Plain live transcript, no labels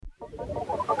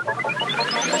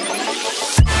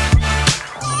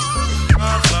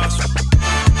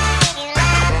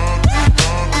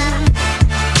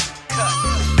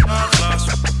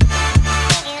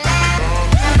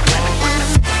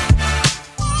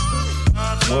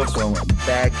Welcome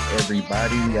back,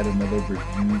 everybody. We got another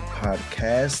review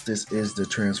podcast. This is the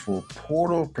Transfer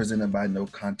Portal presented by No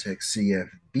Context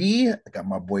CFB. I got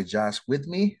my boy Josh with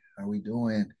me. How we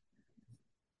doing?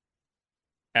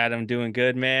 Adam, doing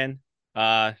good, man.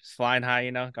 Just flying high,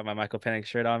 got my Michael Penix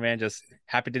shirt on, man. Just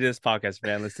happy to do this podcast,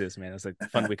 man. Let's do this, man. It's a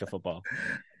fun week of football.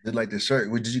 Did like the shirt?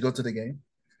 Did you go to the game?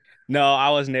 No, I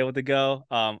wasn't able to go.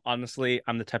 Honestly,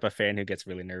 I'm the type of fan who gets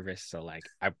really nervous, so like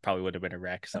I probably would have been a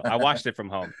wreck. So I watched it from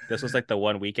home. This was like the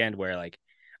one weekend where like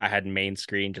I had main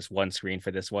screen, just one screen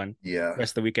for this one. Yeah,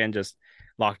 Rest of the weekend just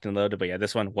locked and loaded. But yeah,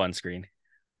 this one screen.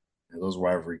 those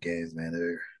rivalry games,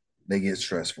 man, they get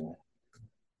stressful.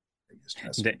 They get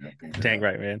stressful. D- Dang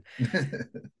right, man.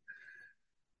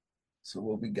 So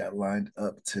what we got lined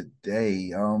up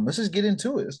today? Let's just get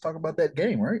into it. Let's talk about that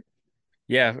game, right?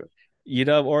 Yeah,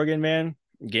 UW Oregon, man.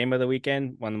 Game of the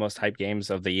weekend, one of the most hyped games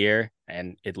of the year,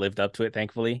 and it lived up to it,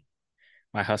 thankfully.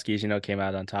 My Huskies, came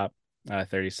out on top,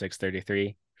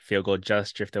 36-33. Field goal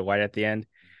just drifted wide at the end.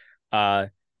 Uh,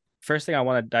 First thing I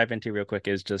want to dive into real quick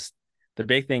is just the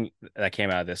big thing that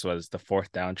came out of this was the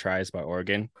fourth down tries by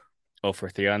Oregon. 0 for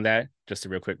 3 on that. Just a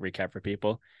real quick recap for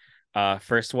people.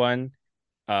 First one,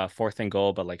 fourth and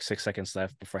goal, but like 6 seconds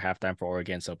left before halftime for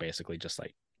Oregon. So basically just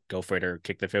like go for it or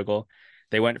kick the field goal.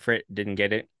 They went for it, didn't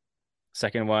get it.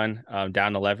 Second one,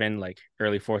 down 11, like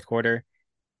early fourth quarter,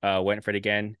 went for it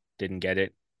again, didn't get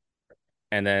it.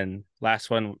 And then last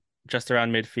one, just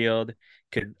around midfield,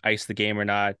 could ice the game or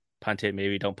not, punt it,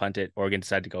 maybe don't punt it. Oregon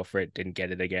decided to go for it, didn't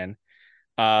get it again.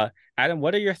 Uh, Adam,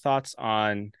 what are your thoughts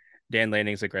on Dan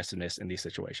Lanning's aggressiveness in these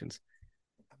situations?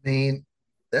 I mean,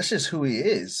 that's just who he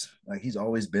is. Like he's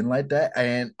always been like that.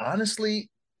 And honestly,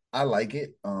 I like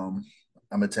it.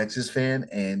 I'm a Texas fan,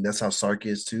 and that's how Sark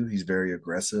is too. He's very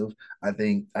aggressive. I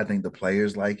think the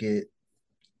players like it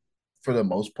for the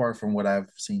most part. From what I've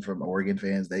seen from Oregon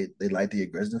fans, they like the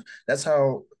aggressiveness. That's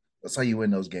how you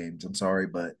win those games. I'm sorry,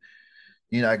 but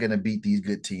you're not gonna beat these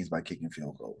good teams by kicking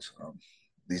field goals. At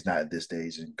least not at this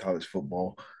stage in college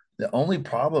football. The only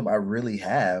problem I really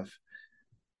have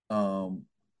um,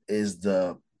 is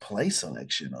the play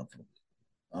selection of them.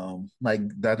 Like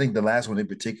I think the last one in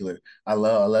particular, I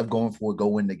love going for it, go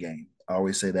win the game. I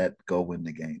always say that, go win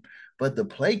the game. But the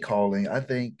play calling, I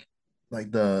think,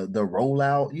 like the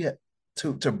rollout, yeah,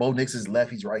 to Bo Nix's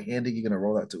left, he's right-handed. You're gonna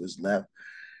roll out to his left.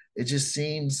 It just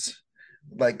seems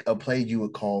like a play you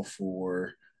would call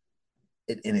for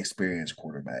an inexperienced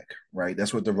quarterback, right?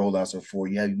 That's what the rollouts are for.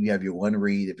 You have your one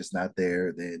read. If it's not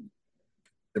there, then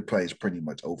the play is pretty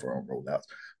much over on rollouts.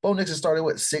 Bo Nix has started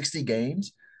with 60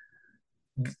 games.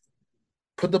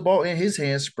 Put the ball in his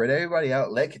hands, spread everybody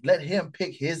out, let him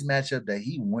pick his matchup that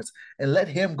he wants, and let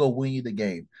him go win you the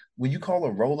game. When you call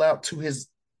a rollout to his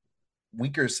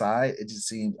weaker side, it just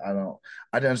seems I don't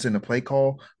understand the play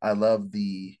call. I love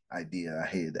the idea. I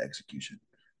hated the execution.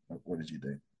 What did you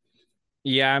think?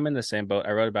 Yeah, I'm in the same boat.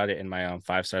 I wrote about it in my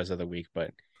 5 stars of the week,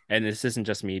 but and this isn't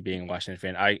just me being a Washington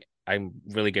fan. I'm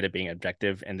really good at being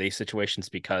objective in these situations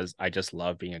because I just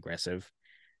love being aggressive.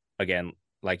 Again,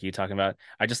 like you talking about,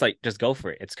 I just like just go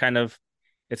for it. It's kind of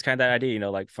that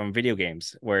idea, like from video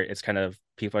games where it's kind of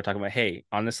people are talking about, hey,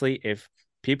 honestly, if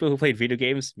people who played video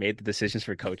games made the decisions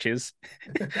for coaches,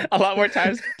 a lot more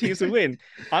times teams would win.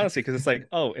 Honestly, because it's like,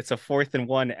 oh, it's a 4th and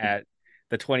 1 at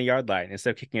the 20-yard line.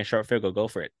 Instead of kicking a short field goal, go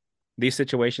for it. These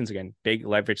situations, again, big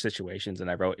leverage situations. And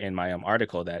I wrote in my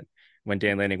article that when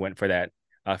Dan Lanning went for that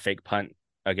fake punt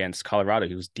against Colorado,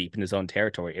 he was deep in his own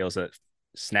territory. It was a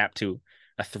snap to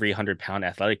a 300-pound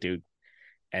athletic dude,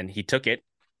 and he took it.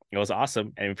 It was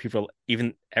awesome. And people,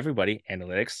 even everybody,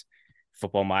 analytics,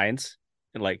 football minds,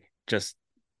 and like just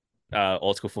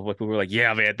old school football people were like,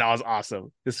 yeah, man, that was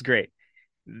awesome. This is great.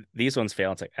 These ones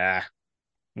fail. It's like,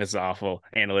 this is awful.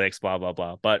 Analytics, blah, blah,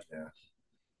 blah. But Yeah.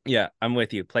 yeah, I'm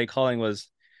with you. Play calling was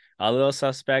a little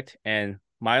suspect. And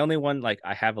my only one, like,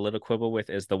 I have a little quibble with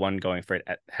is the one going for it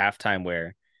at halftime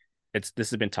where this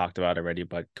has been talked about already,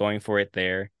 but going for it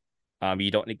there,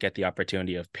 you don't get the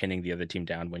opportunity of pinning the other team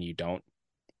down when you don't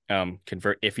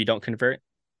convert. If you don't convert,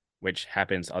 which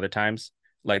happens other times,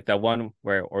 like the one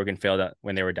where Oregon failed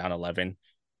when they were down 11,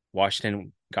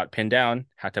 Washington got pinned down,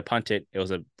 had to punt it. It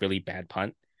was a really bad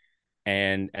punt,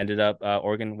 and ended up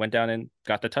Oregon went down and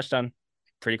got the touchdown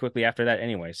pretty quickly after that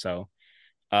anyway. So,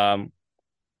 um,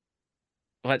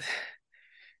 but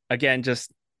again,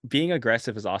 just being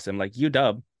aggressive is awesome. Like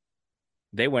UW,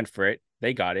 they went for it,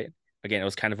 they got it. Again, it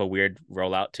was kind of a weird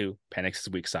rollout to Penix's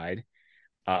weak side.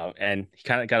 And he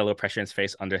kind of got a little pressure in his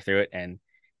face, underthrew it, and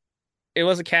it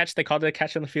was a catch. They called it a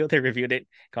catch on the field. They reviewed it,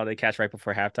 called it a catch right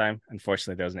before halftime.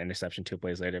 Unfortunately, there was an interception 2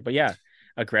 plays later. But yeah,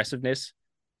 aggressiveness,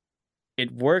 it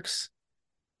works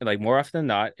like more often than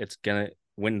not, it's gonna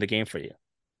win the game for you.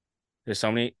 There's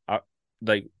so many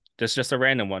like this is just a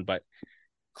random one, but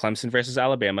Clemson versus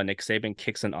Alabama, Nick Saban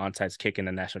kicks an onside kick in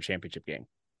the national championship game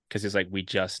because he's like, we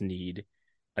just need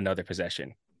another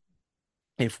possession.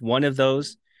 If one of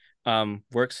those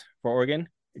works for Oregon,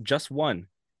 just one,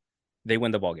 they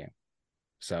win the ball game.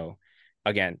 So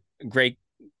again, great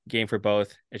game for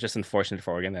both. It's just unfortunate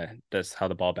for Oregon that that's how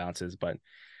the ball bounces. But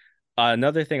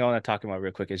another thing I want to talk about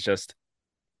real quick is just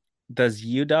does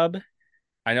UW?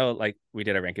 I know like we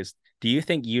did a rankings. Do you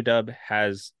think UW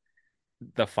has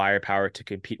the firepower to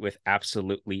compete with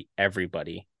absolutely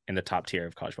everybody in the top tier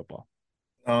of college football?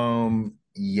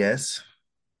 Yes,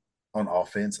 on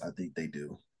offense, I think they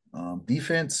do.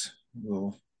 Defense,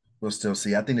 we'll still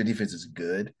see. I think the defense is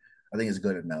good. I think it's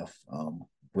good enough.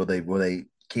 Will they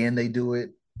can they do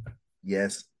it?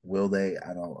 Yes. Will they?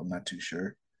 I'm not too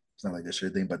sure. It's not like a sure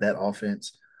thing, but that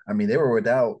offense, I mean, they were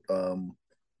without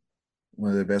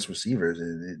one of their best receivers,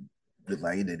 and it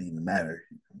didn't even matter,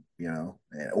 you know.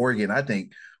 And Oregon, I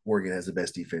think Oregon has the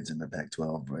best defense in the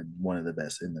Pac-12, and one of the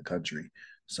best in the country.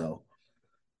 So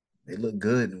they look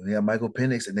good. We have Michael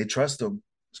Penix, and they trust him.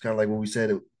 It's kind of like when we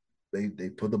said it. They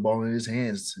put the ball in his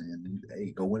hands, and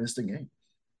hey, go win us the game.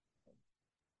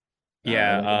 I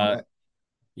Yeah, like him a lot.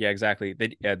 yeah, exactly. They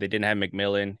didn't have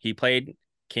McMillan. He played,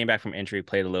 came back from injury,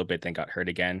 played a little bit, then got hurt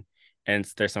again. And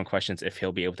there's some questions if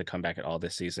he'll be able to come back at all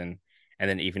this season. And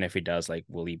then even if he does, like,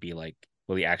 will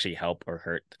he actually help or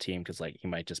hurt the team? Because like he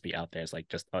might just be out there as like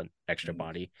just an extra Mm-hmm.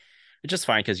 body. It's just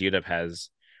fine because UW has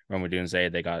Rome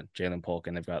Odunze, they got Jalen Polk,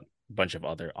 and they've got a bunch of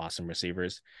other awesome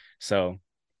receivers. So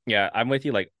yeah, I'm with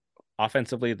you. Like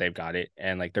offensively, they've got it,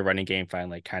 and like the running game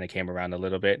finally kind of came around a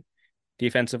little bit.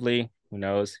 Defensively, who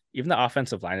knows? Even the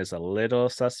offensive line is a little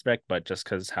suspect, but just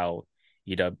because how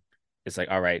UW is like,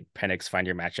 all right, Penix, find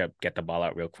your matchup, get the ball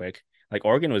out real quick. Like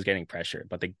Oregon was getting pressure,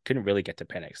 but they couldn't really get to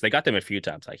Penix. They got them a few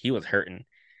times. Like he was hurting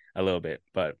a little bit,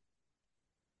 but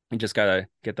you just gotta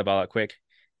get the ball out quick.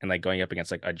 And like going up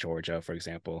against like a Georgia, for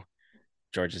example,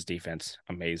 Georgia's defense,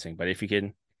 amazing. But if you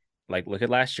can like look at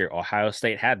last year, Ohio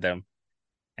State had them,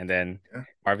 and then Yeah.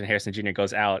 Marvin Harrison Jr.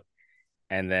 goes out,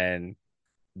 and then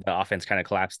the offense kind of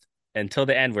collapsed until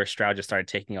the end where Stroud just started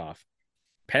taking off.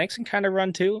 Penix can kind of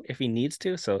run too if he needs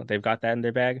to, so they've got that in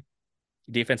their bag.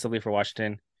 Defensively for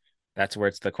Washington, that's where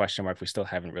it's the question mark. We still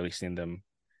haven't really seen them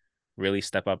really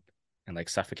step up and like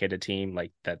suffocate a team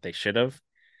like that they should have.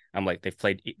 I'm like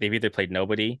they've either played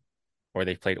nobody or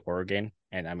they've played Oregon,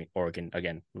 and I mean Oregon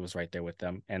again was right there with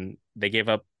them, and they gave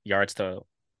up yards to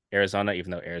Arizona,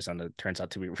 even though Arizona turns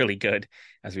out to be really good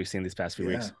as we've seen these past few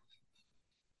Yeah. weeks.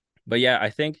 But yeah, I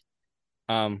think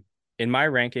in my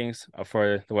rankings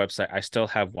for the website, I still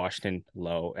have Washington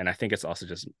low, and I think it's also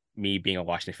just me being a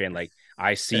Washington fan. Like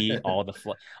I see all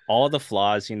the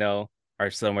flaws, are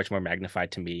so much more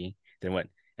magnified to me than what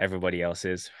everybody else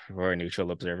is for a neutral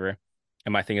observer.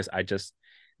 And my thing is,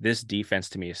 this defense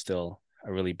to me is still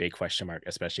a really big question mark,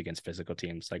 especially against physical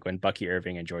teams. Like when Bucky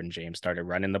Irving and Jordan James started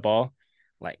running the ball,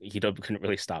 like couldn't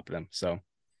really stop them. So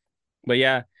but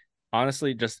yeah,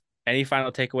 honestly, just any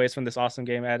final takeaways from this awesome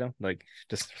game, Adam? Like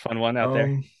just fun one out there.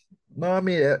 um, no, I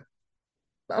mean,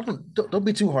 don't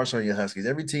be too harsh on your Huskies.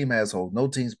 Every team has holes. No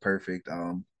team's perfect.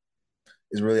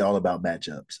 It's really all about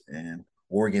matchups, and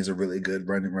Oregon's a really good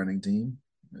running team.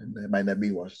 And that might not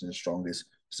be Washington's strongest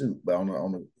suit, but on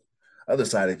the other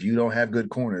side, if you don't have good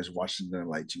corners, Washington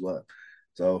lights you up.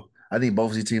 So I think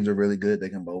both of these teams are really good. They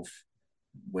can both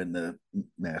win the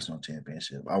national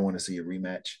championship. I want to see a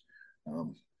rematch.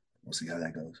 Um, we'll see how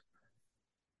that goes.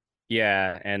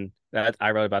 Yeah, and that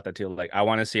I wrote about that too. Like I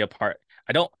want to see a part.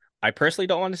 I personally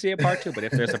don't want to see a part two, but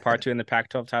if there's a part two in the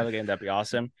Pac-12 title game, that'd be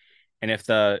awesome. And if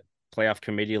the playoff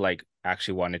committee like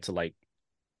actually wanted to like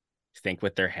think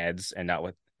with their heads and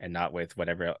not with what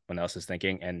everyone else is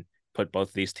thinking and put both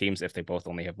of these teams if they both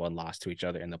only have one loss to each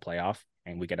other in the playoff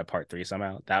and we get a part three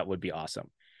somehow, that would be awesome.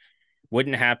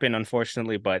 Wouldn't happen,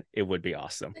 unfortunately, but it would be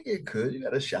awesome. I think it could. You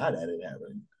got a shot at it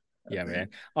happening. I Yeah, man.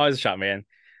 think. Always a shot, man.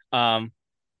 Um,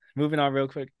 moving on real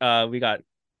quick. We got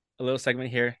a little segment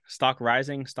here. Stock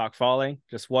rising, stock falling.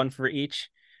 Just one for each.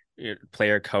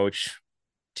 Player, coach,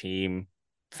 team,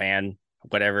 fan,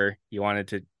 whatever you wanted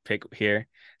to pick here.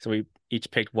 So we each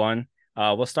picked one.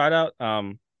 We'll start out.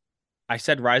 I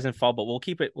said rise and fall, but we'll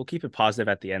keep it positive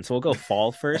at the end. So we'll go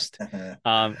fall first.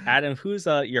 Adam, who's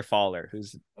your faller?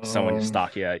 Who's someone um,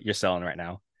 stock you're selling right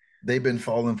now? they've been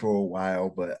falling for a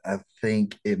while, but I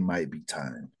think it might be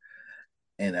time,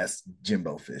 and that's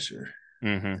Jimbo Fisher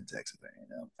Mm-hmm. in Texas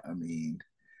A&M. I mean,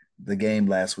 the game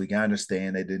last week. I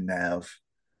understand they didn't have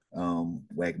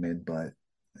Wegman, but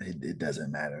it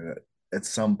doesn't matter. At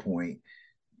some point,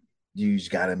 you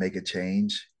just got to make a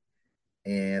change.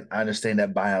 And I understand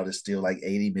that buyout is still like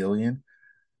 80 million,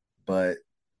 but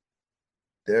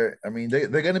I mean, they're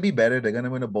going to be better. They're going to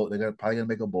win a bowl. Probably going to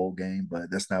make a bowl game,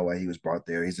 but that's not why he was brought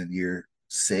there. He's in year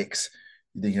 6.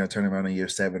 You think he'll turn around in year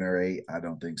 7 or 8? I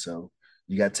don't think so.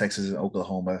 You got Texas and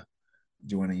Oklahoma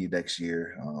joining you next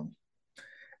year.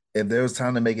 If there was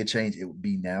time to make a change, it would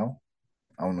be now.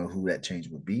 I don't know who that change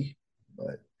would be,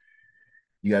 but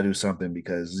you got to do something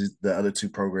because the other two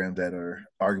programs that are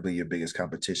arguably your biggest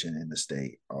competition in the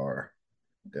state are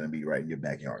going to be right in your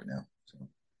backyard now. So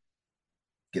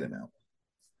get them out.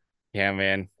 Yeah,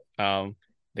 man.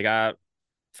 They got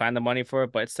find the money for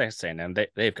it, but it's Texas A&M.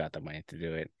 They've got the money to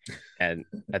do it. And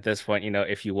at this point,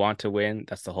 if you want to win,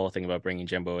 that's the whole thing about bringing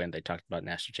Jimbo in. They talked about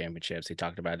national championships. They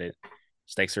talked about it.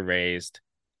 Stakes are raised.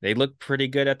 They look pretty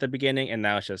good at the beginning, and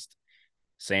now it's just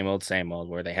same old.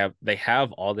 Where they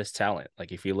have all this talent.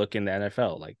 Like if you look in the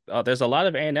NFL, like there's a lot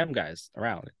of A&M guys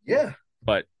around, Yeah.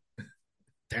 but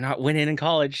they're not winning in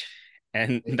college,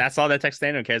 and that's all that Texas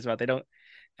A&M cares about. They don't.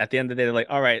 At the end of the day, they're like,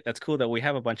 all right, that's cool that we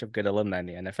have a bunch of good alumni in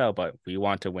the NFL, but we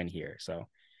want to win here. So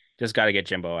just got to get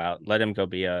Jimbo out. Let him go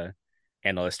be a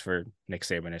analyst for Nick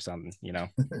Saban or something.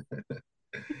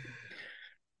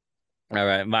 All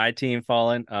right, my team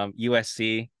fallen.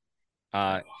 USC.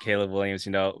 Caleb Williams,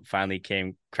 finally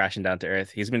came crashing down to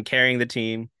earth. He's been carrying the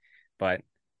team, but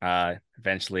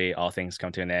eventually all things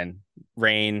come to an end.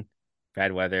 Rain,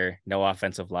 bad weather, no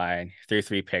offensive line, threw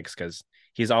 3 picks because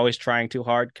he's always trying too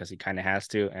hard because he kind of has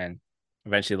to, and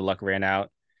eventually the luck ran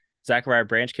out. Zachariah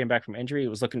Branch came back from injury. It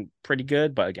was looking pretty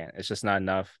good, but again, it's just not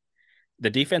enough. The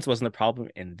defense wasn't the problem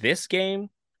in this game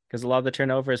because a lot of the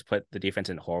turnovers put the defense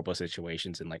in horrible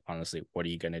situations. And like, honestly, what are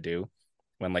you going to do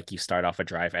when like you start off a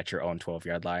drive at your own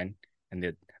 12-yard line and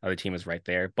the other team is right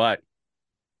there? But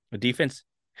the defense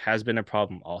has been a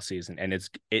problem all season, and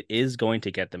it is going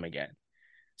to get them again.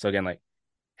 So again, like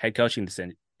head coaching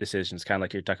decisions, kind of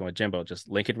like you're talking about Jimbo, just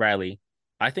Lincoln Riley.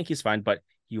 I think he's fine, but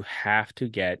you have to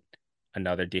get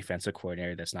another defensive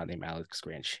coordinator that's not named Alex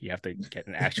Grinch. You have to get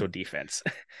an actual defense.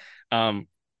 um,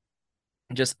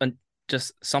 just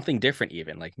something different,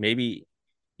 even like maybe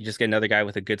you just get another guy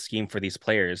with a good scheme for these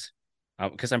players.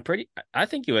 Because I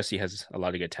think USC has a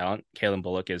lot of good talent. Kalen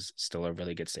Bullock is still a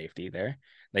really good safety there.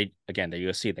 They're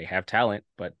USC, they have talent,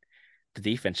 but the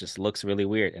defense just looks really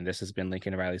weird. And this has been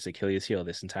Lincoln Riley's Achilles heel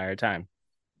this entire time.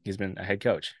 He's been a head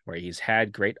coach where he's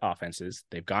had great offenses.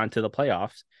 They've gone to the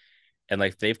playoffs and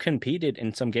like they've competed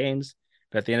in some games,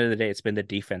 but at the end of the day, it's been the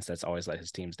defense that's always let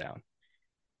his teams down.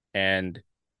 And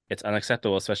it's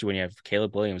unacceptable, especially when you have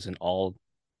Caleb Williams and all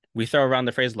we throw around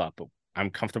the phrase a lot, but I'm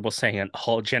comfortable saying an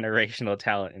all generational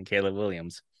talent in Caleb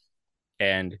Williams.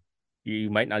 And you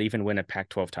might not even win a Pac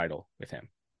 12 title with him.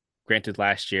 Granted,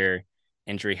 last year,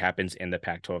 injury happens in the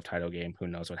Pac 12 title game. Who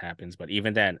knows what happens? But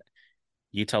even then,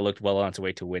 Utah looked well on its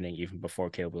way to winning even before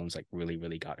Caleb Williams like really,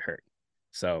 really got hurt.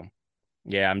 So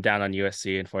yeah, I'm down on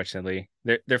USC, unfortunately.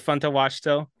 They're fun to watch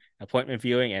still, appointment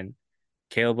viewing, and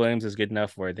Caleb Williams is good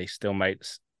enough where they still might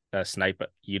snipe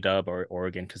UW or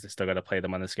Oregon because they still got to play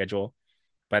them on the schedule.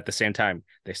 But at the same time,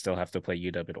 they still have to play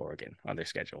UW and Oregon on their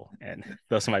schedule. And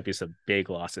those might be some big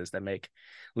losses that make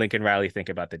Lincoln Riley think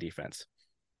about the defense.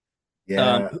 Um,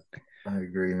 Yeah, I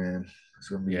agree, man.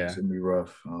 It's yeah. gonna be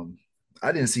rough.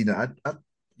 I didn't see that.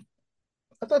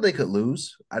 I thought they could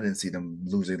lose. I didn't see them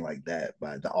losing like that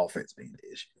by the offense being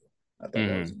the issue. I thought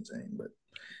that was Mm-hmm. insane, but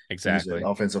like you said, Exactly.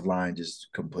 offensive line just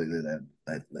completely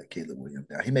let Caleb Williams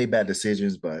down. He made bad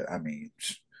decisions, but I mean,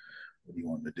 what do you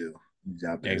want him to do? He's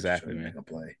out there just trying Exactly, to make man. a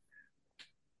play.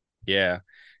 Yeah.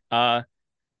 Uh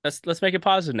let's make it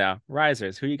positive now.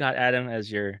 Risers, who you got, Adam,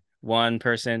 as your one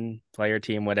person player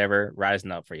team, whatever,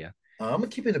 rising up for you? I'm gonna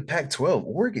keep it in Pac-12.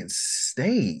 Oregon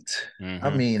State. I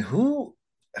Mm-hmm. mean, who?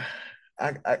 I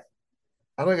I'm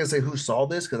not gonna say who saw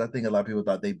this because I think a lot of people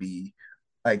thought they'd be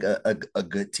like a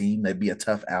good team. They'd be a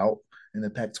tough out in the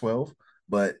Pac-12,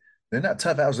 but they're not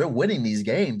tough outs. They're winning these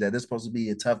games that they're supposed to be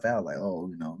a tough out. Like, oh,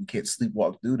 you can't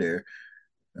sleepwalk through there.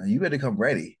 You better come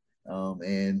ready.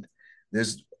 And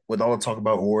there's with all the talk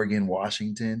about Oregon,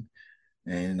 Washington,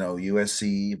 and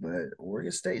USC, but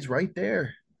Oregon State's right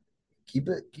there. Keep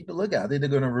a lookout. I think they're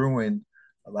gonna ruin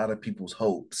a lot of people's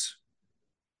hopes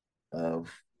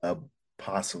of a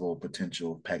possible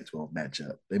potential Pac-12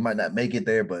 matchup. They might not make it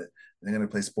there, but they're going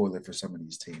to play spoiler for some of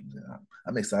these teams. And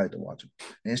I'm excited to watch them.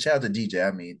 And shout out to DJ.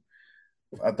 I mean,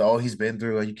 after all he's been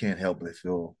through, you can't help but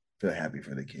feel happy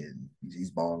for the kid. He's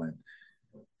balling.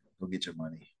 Go get your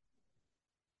money.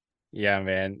 Yeah,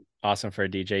 man. Awesome for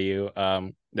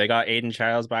DJU. They got Aiden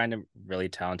Childs behind him, really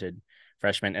talented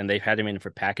freshman, and they've had him in for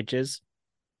packages.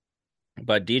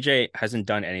 But DJ hasn't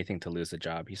done anything to lose the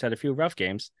job. He's had a few rough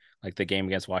games, like the game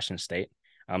against Washington State.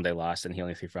 They lost and he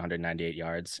only threw for 198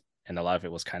 yards, and a lot of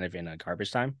it was kind of in a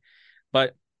garbage time.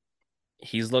 But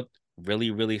he's looked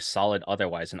really, really solid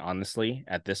otherwise. And honestly,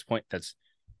 at this point, that's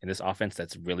in this offense,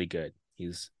 that's really good.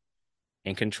 He's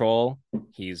in control.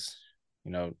 He's,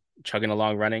 you know, chugging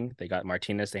along running. They got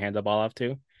Martinez to hand the ball off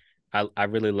to. I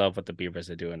really love what the Beavers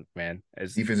are doing, man.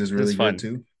 Defense is It's really good fun.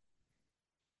 too.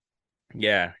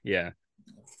 Yeah, yeah.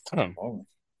 Um, Oh.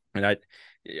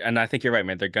 and I think you're right,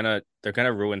 man. They're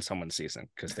gonna ruin someone's season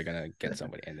because they're gonna get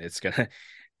somebody, and it's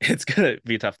gonna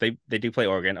be tough. They do play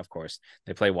Oregon, of course.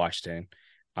 They play Washington.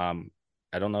 Um,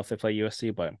 I don't know if they play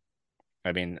USC, but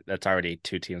I mean that's already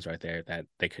two teams right there that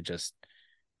they could just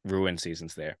ruin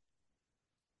seasons there.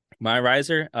 My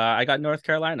riser, I got North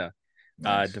Carolina.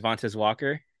 Nice. Devontae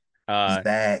Walker. He's Uh,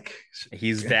 back.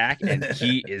 he's back and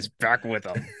he is back with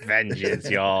a vengeance,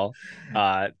 y'all.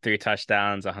 Three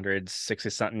touchdowns, 160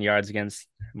 something yards against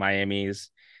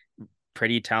Miami's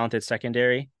pretty talented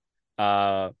secondary.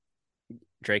 Uh,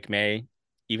 Drake May,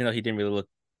 even though he didn't really look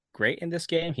great in this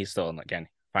game, he's still again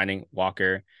finding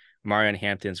Walker. Marion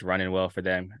Hampton's running well for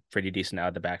them, pretty decent out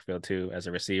of the backfield too as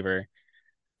a receiver.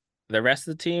 The rest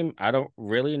of the team, I don't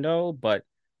really know, but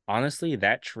honestly,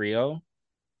 that trio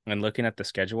and looking at the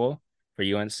schedule for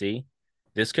UNC,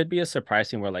 this could be a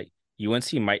surprising where like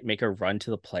UNC might make a run to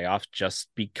the playoffs just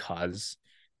because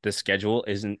the schedule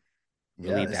isn't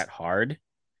Yeah, really that hard.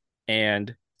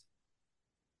 And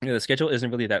the schedule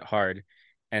isn't really that hard.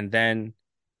 And then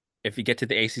if you get to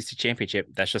the ACC championship,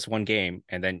 that's just one game.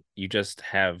 And then you just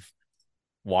have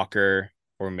Walker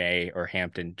or May or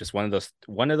Hampton, just one of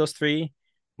those three,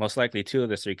 most likely two of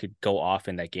those three could go off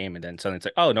in that game. And then suddenly it's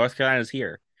like, oh, North Carolina's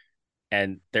here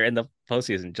and they're in the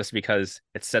postseason just because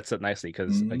it sets up nicely.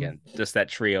 Because mm-hmm. again, just that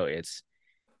trio, it's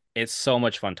so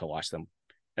much fun to watch them,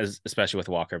 especially with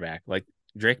Walker back. Like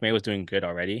Drake May was doing good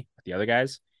already with the other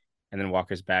guys, and then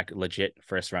Walker's back, legit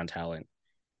first round talent.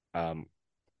 Um,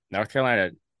 North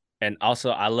Carolina, and also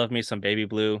I love me some baby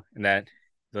blue, and that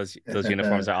those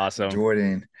uniforms are awesome.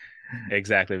 Jordan.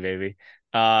 Exactly, baby.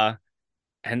 Uh,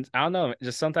 and I don't know,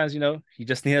 just sometimes you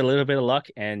just need a little bit of luck,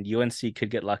 and UNC could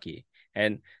get lucky.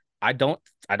 And I don't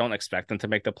I don't expect them to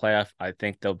make the playoff. I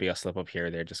think there'll be a slip up here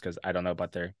or there just because I don't know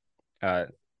about their uh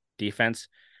defense.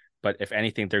 But if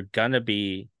anything, they're gonna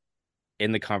be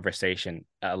in the conversation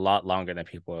a lot longer than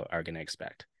people are gonna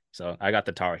expect. So I got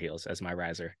the Tar Heels as my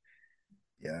riser.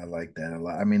 Yeah, I like that a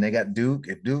lot. I mean, they got Duke.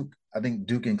 If Duke, I think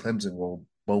Duke and Clemson will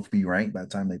both be ranked by the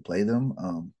time they play them.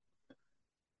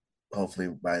 Hopefully,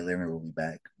 by Leonard will be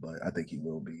back, but I think he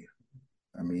will be.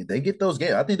 I mean, they get those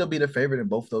games. I think they'll be the favorite in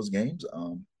both those games.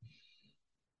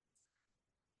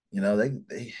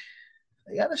 They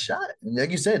got a shot. And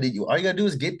like you said, all you gotta do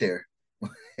is get there,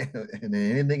 and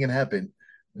then anything can happen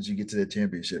once you get to the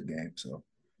championship game. So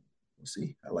we'll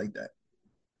see. I like that.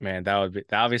 Man, that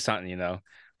would be something.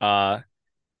 Uh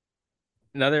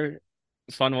Another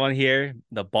fun one here,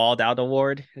 the balled out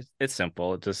award. It's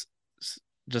simple.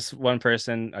 Just one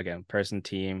person, again, person,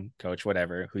 team, coach,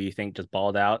 whatever, who you think just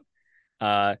balled out.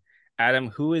 Uh Adam,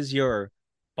 who is your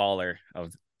baller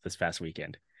of this past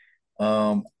weekend?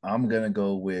 I'm gonna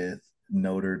go with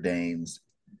Notre Dame's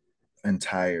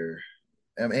entire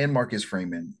and Marcus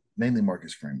Freeman, mainly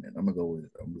Marcus Freeman. I'm gonna go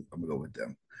with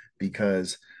them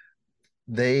because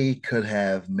they could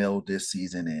have mailed this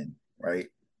season in, right?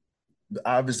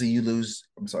 Obviously, you lose.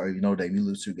 I'm sorry, Notre Dame, you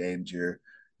lose two games, you're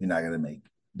not gonna make.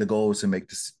 The goal is to make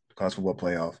this college football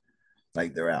playoff.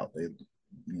 Like they're out. They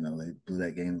blew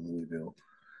that game in Louisville,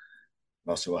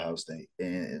 lost to Ohio State,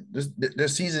 and their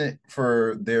season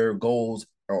for their goals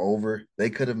are over. They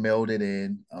could have mailed it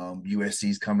in.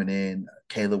 USC's coming in.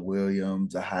 Caleb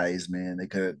Williams, a Heisman.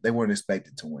 They weren't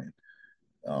expected to win,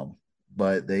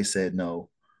 but they said no.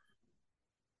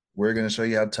 We're going to show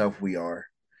you how tough we are,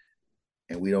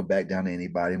 and we don't back down to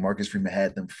anybody. Marcus Freeman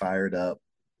had them fired up.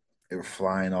 They were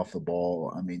flying off the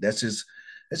ball. I mean, that's just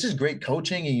great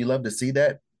coaching, and you love to see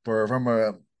that from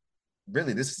a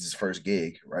really, this is his first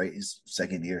gig, right? His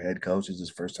second year head coach. Is his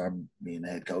first time being a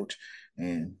head coach,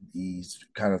 and he's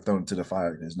kind of thrown into the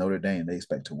fire because Notre Dame they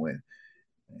expect to win.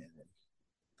 And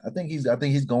I think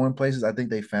he's going places. I think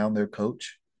they found their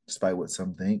coach, despite what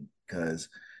some think. Because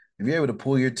if you're able to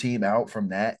pull your team out from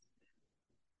that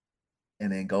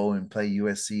and then go and play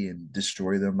USC and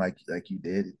destroy them like you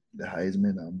did, the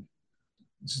Heisman,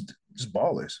 just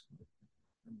ballers.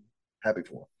 Happy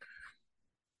for them.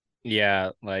 Yeah,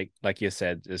 like you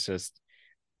said,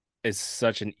 it's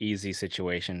such an easy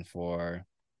situation for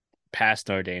past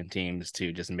Notre Dame teams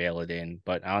to just mail it in.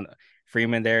 But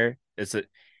Freeman there,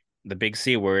 the big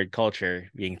C word culture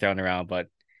being thrown around. But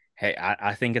Hey,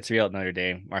 I think it's real at Notre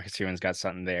Dame. Marcus Freeman's got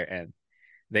something there, and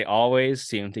they always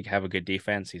seem to have a good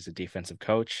defense. He's a defensive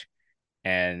coach.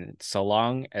 And so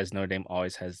long as Notre Dame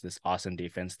always has this awesome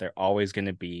defense, they're always going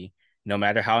to be, no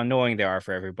matter how annoying they are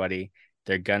for everybody,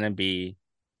 they're going to be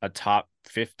a top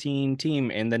 15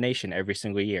 team in the nation every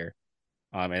single year.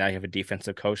 And I have a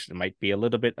defensive coach that might be a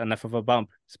little bit enough of a bump,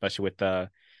 especially with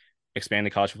the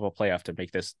expanded college football playoff to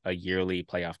make this a yearly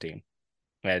playoff team.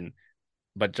 And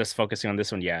but just focusing on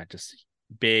this one, yeah, just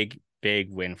big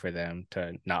win for them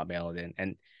to not mail it in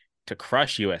and to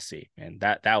crush USC. And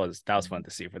that was fun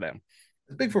to see for them.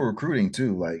 It's big for recruiting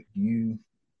too. Like you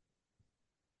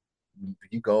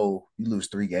lose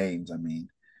 3 games. I mean,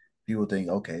 people think,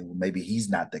 okay, well maybe he's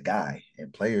not the guy,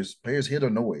 and players hear the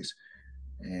noise,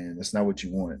 and that's not what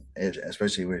you want,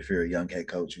 especially if you're a young head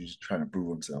coach who's trying to prove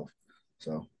himself.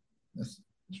 So that's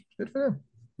good for them.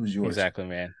 Who's yours? Exactly,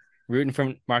 man. Rooting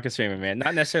for Marcus Freeman, man.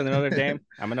 Not necessarily Notre Dame.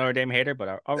 I'm a Notre Dame hater,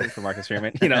 but I'll root for Marcus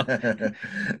Freeman.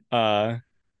 Uh,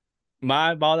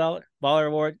 my baller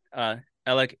award,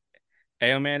 Alec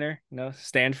Aomanor,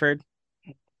 Stanford,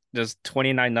 just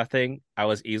 29-0. I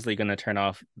was easily gonna turn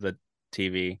off the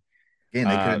TV. Again,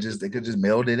 Uh, they could just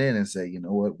mailed it in and say, you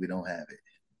know what, we don't have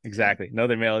exactly. No,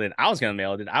 they mailed it. I was gonna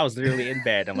mail it. I was literally in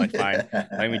bed. I'm like, fine,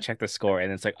 let me it. check the score.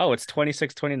 And it's like, oh, it's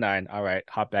 26-29. All right,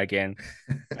 hop back in.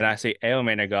 And I see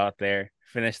Aomanor go out there,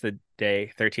 finish the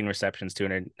day, 13 receptions,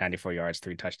 294 yards,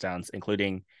 3 touchdowns,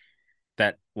 including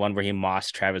that one where he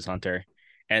mossed Travis Hunter.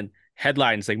 And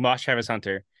headlines like Moss Travis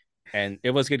Hunter. And it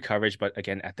was good coverage, but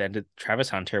again, at the end, Travis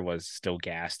Hunter was still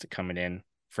gassed coming in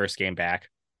first game back.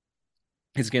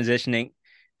 His conditioning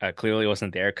clearly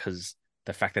wasn't there because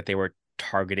the fact that they were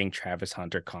targeting Travis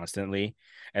Hunter constantly,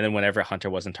 and then whenever Hunter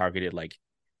wasn't targeted, like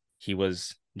he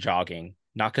was jogging,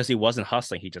 not because he wasn't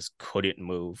hustling, he just couldn't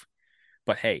move.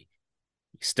 But hey,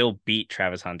 he still beat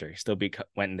Travis Hunter. He still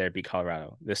went in there, beat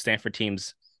Colorado. The Stanford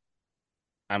teams,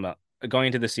 going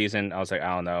into the season, I was like,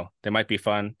 I don't know, they might be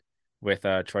fun with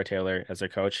Troy Taylor as their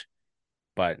coach,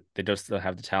 but they just still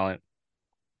have the talent.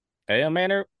 Hey,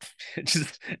 Manor,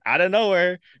 just out of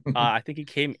nowhere. I think he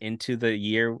came into the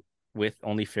year with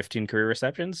only 15 career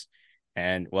receptions,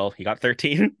 and well, he got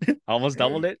 13, almost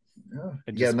doubled Hey, it. yeah,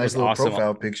 It you got a just nice was little awesome.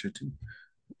 profile picture too.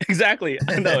 Exactly.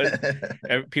 I know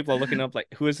people are looking up like,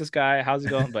 who is this guy? How's it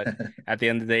going? But at the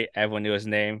end of the day, everyone knew his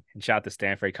name. And shout out to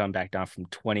Stanford, coming back down from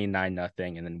 29-0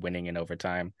 and then winning in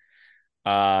overtime.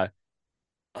 Uh,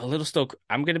 a little still,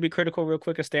 I'm going to be critical real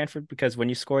quick of Stanford because when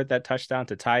you scored that touchdown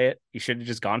to tie it, you should have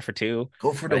just gone for two.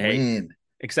 Go for the But hey, win.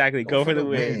 exactly, Go go for for the the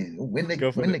win. win.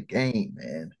 Go for Win the the game,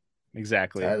 man.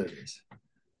 exactly. Tired of this.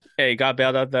 Hey, got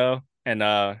bailed out though, and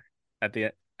at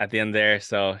the at the end there.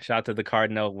 So shout out to the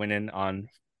Cardinal winning on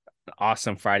an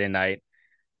awesome Friday night.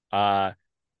 Uh,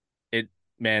 it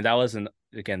man, that was an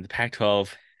again the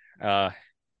Pac-12. Uh,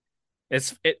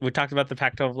 we talked about the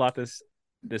Pac-12 a lot this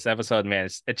episode. Man,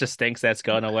 it just stinks that's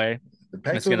going away, The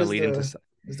and it's Pac-12 gonna lead into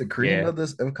is the cream yeah, of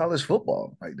this of college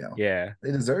football right now. yeah,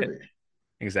 They deserve it, it.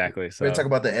 exactly. We're gonna talk So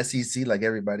about the SEC like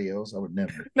everybody else. I would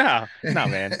never. no, no,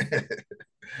 man.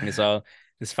 And so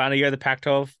this final year of the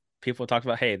Pac-12, people talk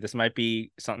about, hey, this might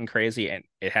be something crazy, and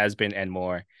it has been and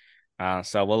more.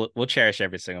 So we'll cherish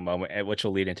every single moment, which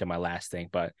will lead into my last thing.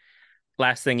 But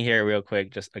last thing here, real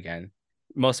quick, just again,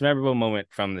 most memorable moment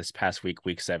from this past week,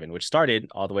 week 7, which started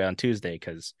all the way on Tuesday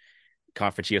because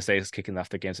Conference USA is kicking off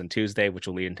the games on Tuesday, which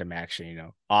will lead into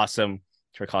action. Awesome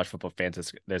for college football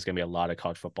fans. There's going to be a lot of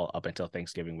college football up until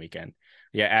Thanksgiving weekend.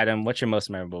 Yeah, Adam, what's your most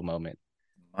memorable moment?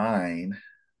 Mine,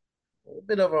 a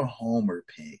bit of a homer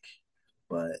pick,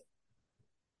 but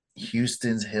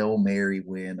Houston's Hail Mary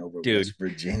win over Dude, West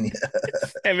Virginia.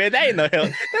 hey man, that ain't no hill.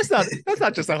 That's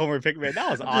not just a homer pick, man.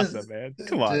 That was awesome, just man.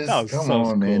 Come on, that just was come so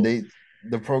on, man. cool.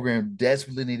 The program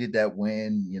desperately needed that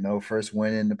win, first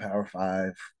win in the Power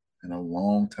Five in a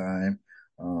long time.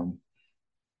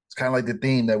 It's kind of like the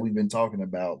theme that we've been talking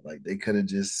about. Like they could have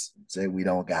just said we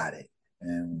don't got it.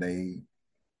 And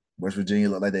West Virginia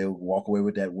looked like they would walk away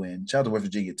with that win. Shout out to West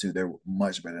Virginia too. They're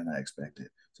much better than I expected.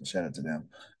 So shout out to them.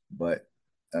 But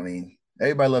I mean,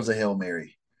 everybody loves a Hail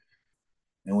Mary.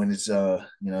 And when it's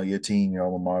your team, your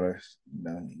alma mater,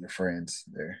 your friends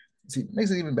there, it makes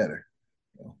it even better.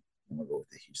 So I'm gonna go with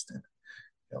the Houston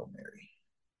Hail Mary.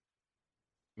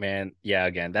 Man, yeah,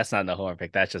 again, that's not the homer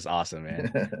pick. That's just awesome,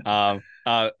 man.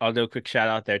 I'll do a quick shout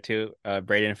out there too.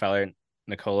 Braden Feller,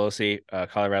 Nicolosi,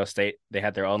 Colorado State. They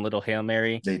had their own little Hail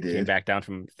Mary. They Came did. back down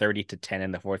from 30-10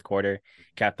 in the fourth quarter.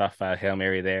 Capped off Hail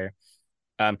Mary there.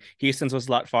 Houston's was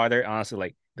a lot farther. Honestly,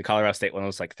 like the Colorado State one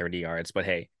was like 30 yards. But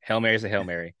hey, Hail Mary's a Hail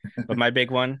Mary. But my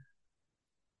big one,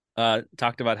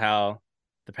 talked about how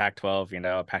the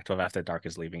Pac-12. Pac-12 After Dark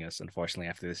is leaving us, unfortunately,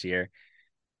 after this year.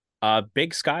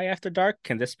 Big Sky After Dark,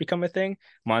 can this become a thing?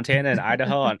 Montana and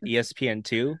Idaho on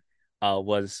ESPN2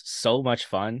 was so much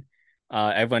fun.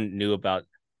 Everyone knew about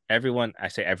everyone. I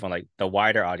say everyone, like the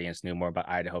wider audience knew more about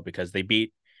Idaho because they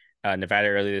beat Nevada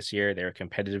early this year. They were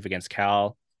competitive against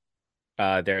Cal.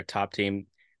 They're a top team.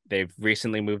 They've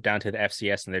recently moved down to the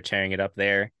FCS and they're tearing it up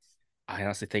there. I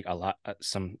honestly think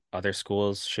some other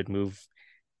schools should move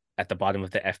at the bottom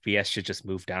of the FBS should just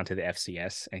move down to the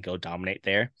FCS and go dominate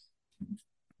there.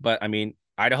 But I mean,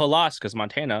 Idaho lost because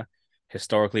Montana,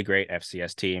 historically great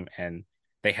FCS team, and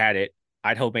they had it.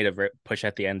 Idaho made a push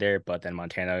at the end there, but then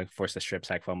Montana forced a strip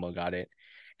sack fumble, got it,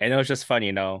 and it was just fun.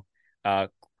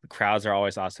 Crowds are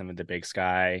always awesome in the Big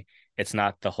Sky. It's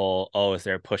not the whole, oh, is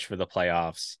there a push for the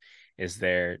playoffs? Is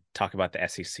there talk about the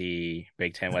SEC,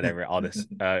 Big Ten, whatever, all this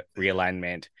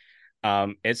realignment?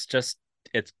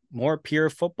 It's more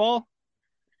pure football,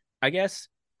 I guess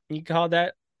you call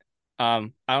that. I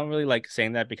don't really like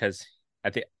saying that because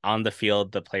on the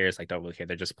field the players like don't really care.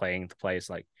 They're just playing the plays.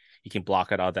 Like you can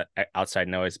block out all that outside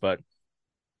noise. But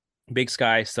Big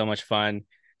Sky, so much fun.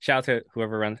 Shout out to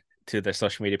whoever runs to the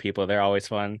social media people. They're always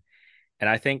fun. And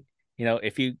I think,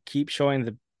 if you keep showing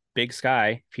the Big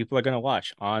Sky, people are going to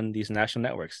watch on these national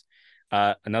networks.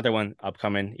 Another one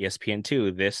upcoming,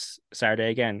 ESPN2 this Saturday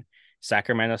again,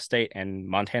 Sacramento State and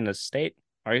Montana State.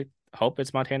 I hope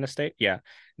it's Montana State. Yeah,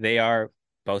 they are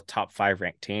both top 5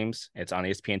 ranked teams. It's on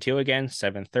ESPN2 again,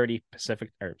 7:30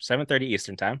 Pacific or 7:30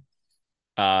 Eastern time.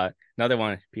 Another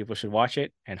one, people should watch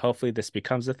it, and hopefully this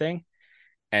becomes a thing,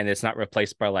 and it's not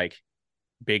replaced by like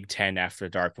Big Ten After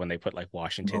Dark when they put like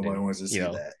Washington. Nobody wants to see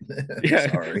that.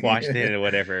 Yeah, Sorry. Washington or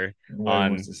whatever. Nobody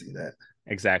wants to see that.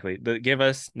 Exactly. Give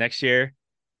us next year.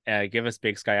 Give us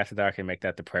Big Sky After Dark and make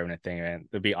that the permanent thing, and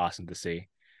it'd be awesome to see.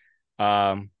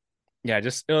 Yeah,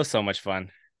 just it was so much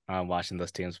fun watching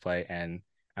those teams play, and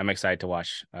I'm excited to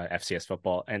watch FCS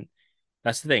football. And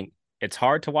that's the thing. It's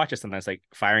hard to watch it sometimes, like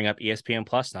firing up ESPN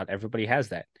Plus. Not everybody has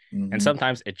that. Mm-hmm. And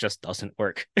sometimes it just doesn't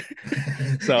work.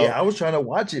 So yeah, I was trying to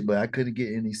watch it, but I couldn't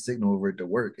get any signal over it to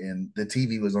work. And the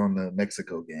TV was on the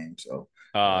Mexico game. So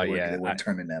they weren't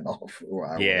turning that off.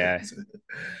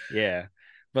 Yeah.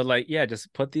 But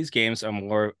just put these games on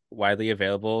more widely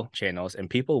available channels and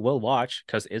people will watch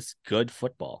because it's good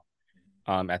football.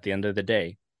 At the end of the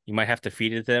day. You might have to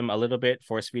feed it them a little bit,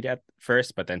 force feed at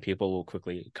first, but then people will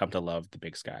quickly come to love the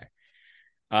Big Sky.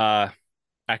 I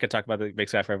could talk about the Big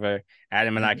Sky forever.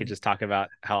 Adam and I could just talk about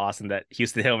how awesome that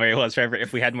Houston Hail Mary was forever.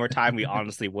 If we had more time, we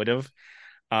honestly would have.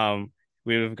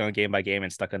 We would have gone game by game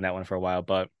and stuck on that one for a while.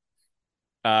 But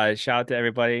shout out to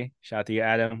everybody. Shout out to you,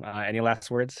 Adam. Any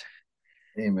last words?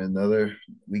 Hey man, another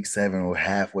week 7. We're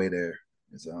halfway there.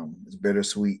 It's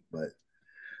bittersweet, but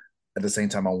at the same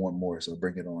time, I want more. So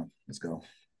bring it on. Let's go.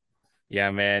 Yeah,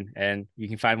 man. And you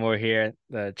can find more here,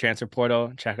 the transfer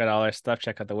portal. Check out all our stuff.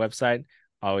 Check out the website.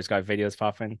 Always got videos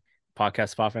popping,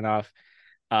 podcasts popping off.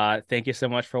 Thank you so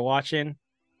much for watching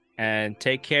and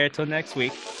take care till next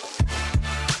week.